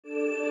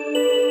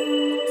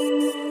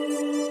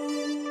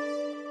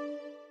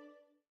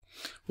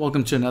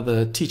Welcome to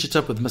another teacher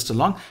tip with Mr.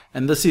 Long,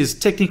 and this is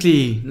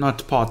technically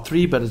not part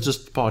 3, but it's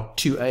just part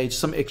 2A,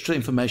 some extra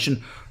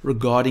information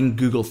regarding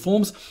Google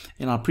Forms.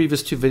 In our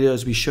previous 2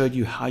 videos we showed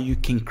you how you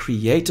can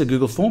create a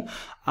Google form.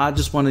 I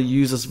just want to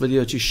use this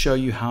video to show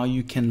you how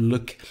you can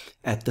look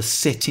at the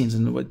settings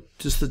and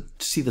just to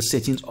see the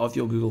settings of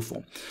your Google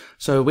form.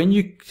 So when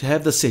you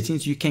have the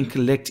settings, you can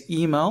collect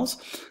emails.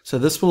 So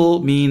this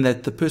will mean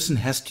that the person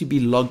has to be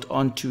logged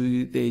on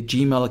to their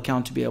Gmail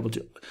account to be able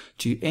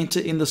to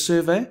enter in the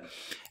survey.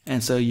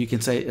 And so you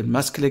can say it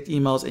must collect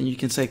emails, and you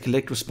can say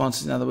collect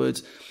responses. In other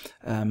words,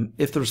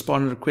 if the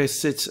respondent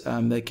requests it,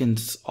 they can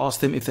ask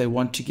them if they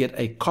want to get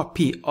a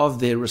copy of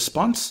their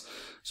response.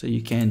 So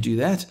you can do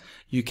that.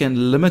 You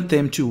can limit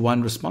them to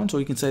one response, or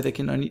you can say they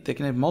can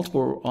have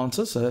multiple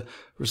answers. So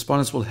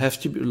respondents will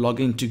have to log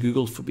into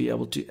Google to be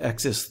able to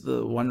access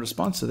the one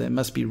response. So they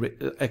must be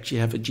actually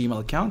have a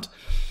Gmail account.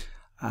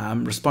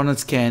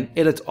 Respondents can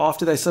edit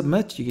after they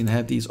submit. You can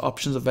have these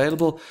options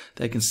available.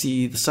 They can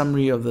see the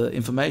summary of the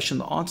information,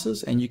 the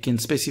answers, and you can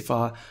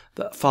specify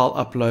the file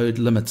upload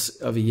limits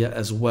over here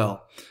as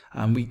well.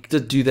 We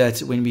did do that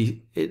when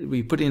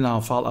we put in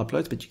our file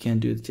uploads, but you can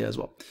do it here as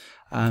well.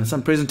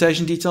 Some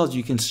presentation details.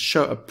 You can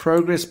show a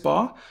progress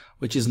bar,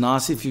 which is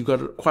nice if you've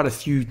got quite a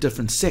few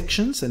different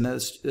sections,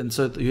 and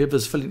so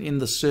whoever's filling in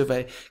the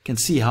survey can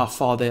see how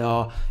far they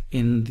are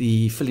in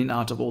the filling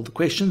out of all the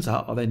questions.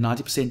 Are they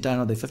 90% done?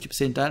 Are they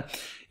 50% done?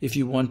 If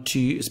you want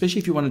to, especially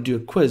if you want to do a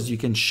quiz, you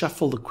can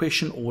shuffle the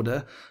question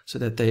order so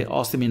that they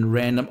ask them in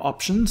random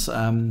options.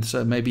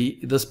 So maybe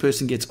this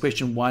person gets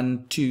question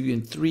 1, 2,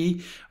 and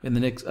 3, and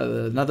the next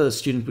another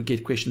student would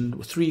get question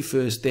 3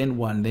 first, then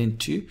 1, then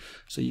 2.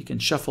 So you can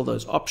shuffle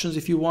those options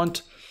if you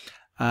want.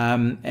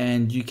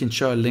 And you can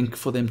show a link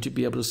for them to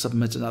be able to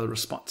submit another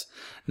response.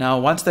 Now,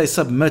 once they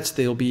submit,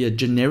 there will be a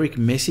generic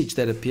message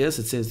that appears.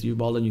 It says you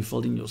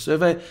filled in your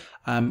survey.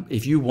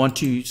 If you want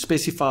to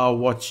specify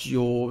what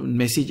your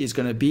message is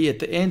going to be at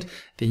the end,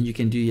 then you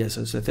can do yes.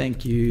 So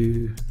thank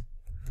you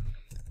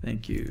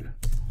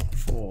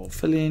for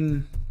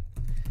filling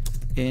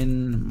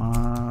in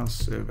my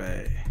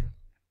survey.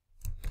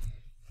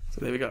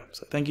 So there we go.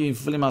 So thank you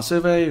for filling my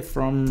survey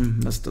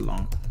from Mr.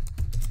 Long.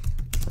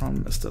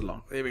 From Mr.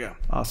 Long. There we go.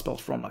 I'll spell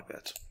from like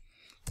that.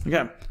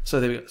 Okay, so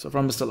there we go. So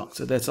from Mr. Long.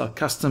 So that's our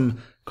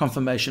custom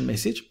confirmation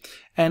message.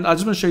 And I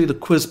just want to show you the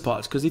quiz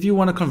part, because if you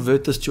want to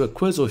convert this to a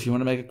quiz, or if you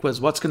want to make a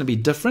quiz, what's going to be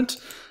different?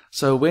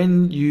 So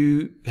when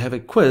you have a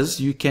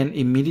quiz, you can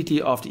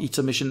immediately after each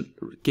submission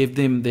give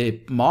them their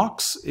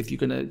marks if you're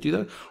going to do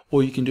that,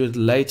 or you can do it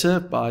later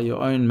by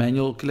your own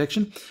manual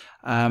collection.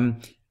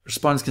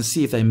 Respondents can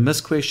see if they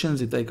miss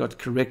questions, if they got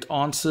correct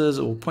answers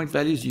or point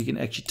values. You can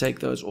actually take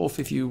those off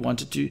if you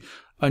wanted to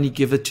only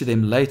give it to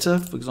them later,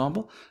 for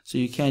example. So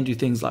you can do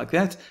things like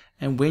that.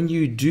 And when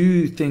you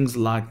do things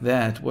like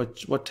that,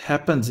 what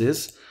happens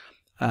is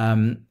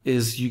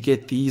you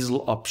get these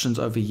little options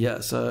over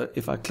here. So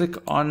if I click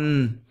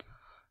on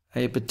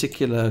a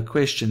particular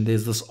question,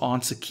 there's this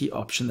answer key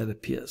option that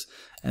appears,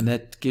 and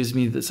that gives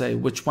me the say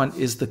which one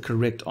is the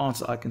correct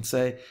answer. I can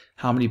say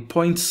how many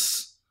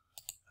points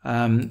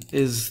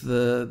is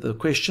the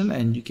question,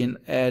 and you can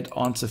add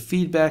answer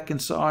feedback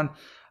and so on.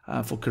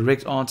 For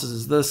correct answers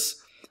is this.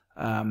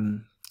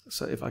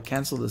 So if I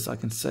cancel this, I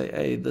can say,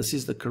 hey, this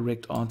is the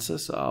correct answer.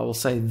 So I will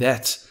say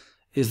that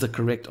is the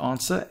correct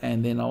answer,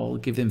 and then I will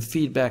give them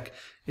feedback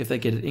if they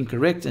get it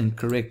incorrect, and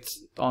correct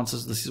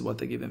answers, this is what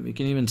they give them. You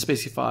can even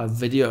specify a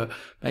video.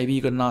 Maybe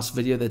you got a nice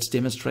video that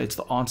demonstrates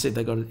the answer if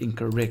they got it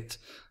incorrect.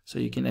 So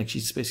you can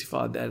actually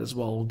specify that as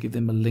well. We'll give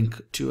them a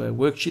link to a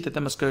worksheet that they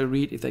must go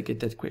read if they get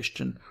that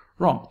question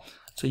wrong.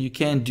 So you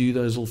can do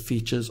those little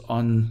features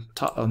on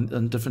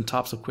different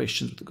types of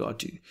questions with regard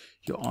to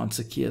your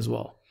answer key as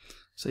well.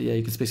 So yeah,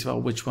 you can specify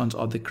which ones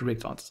are the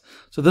correct answers.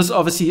 So this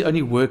obviously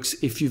only works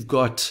if you've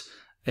got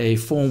a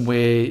form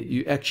where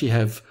you actually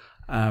have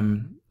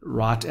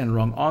right and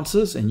wrong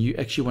answers, and you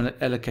actually want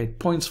to allocate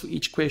points for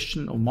each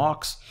question or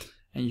marks,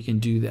 and you can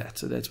do that.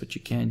 So that's what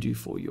you can do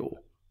for your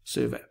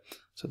survey.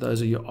 So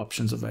those are your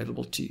options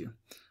available to you.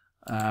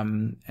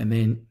 And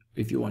then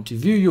if you want to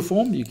view your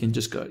form, you can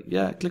just go,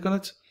 yeah, click on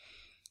it.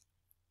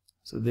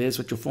 So there's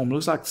what your form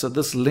looks like. So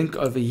this link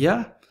over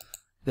here,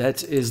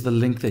 that is the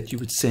link that you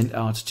would send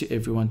out to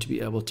everyone to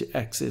be able to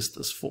access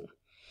this form.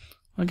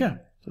 Okay,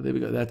 so there we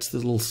go. That's the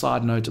little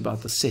side note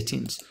about the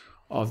settings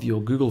of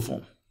your Google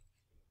form.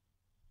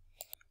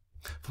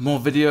 For more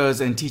videos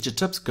and teacher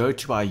tips, go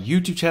to our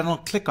YouTube channel,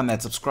 click on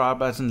that subscribe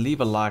button, leave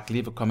a like,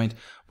 leave a comment.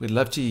 We'd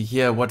love to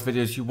hear what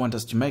videos you want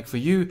us to make for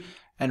you.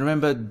 And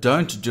remember,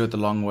 don't do it the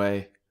long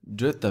way,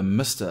 do it the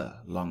Mr.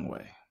 Long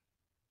way.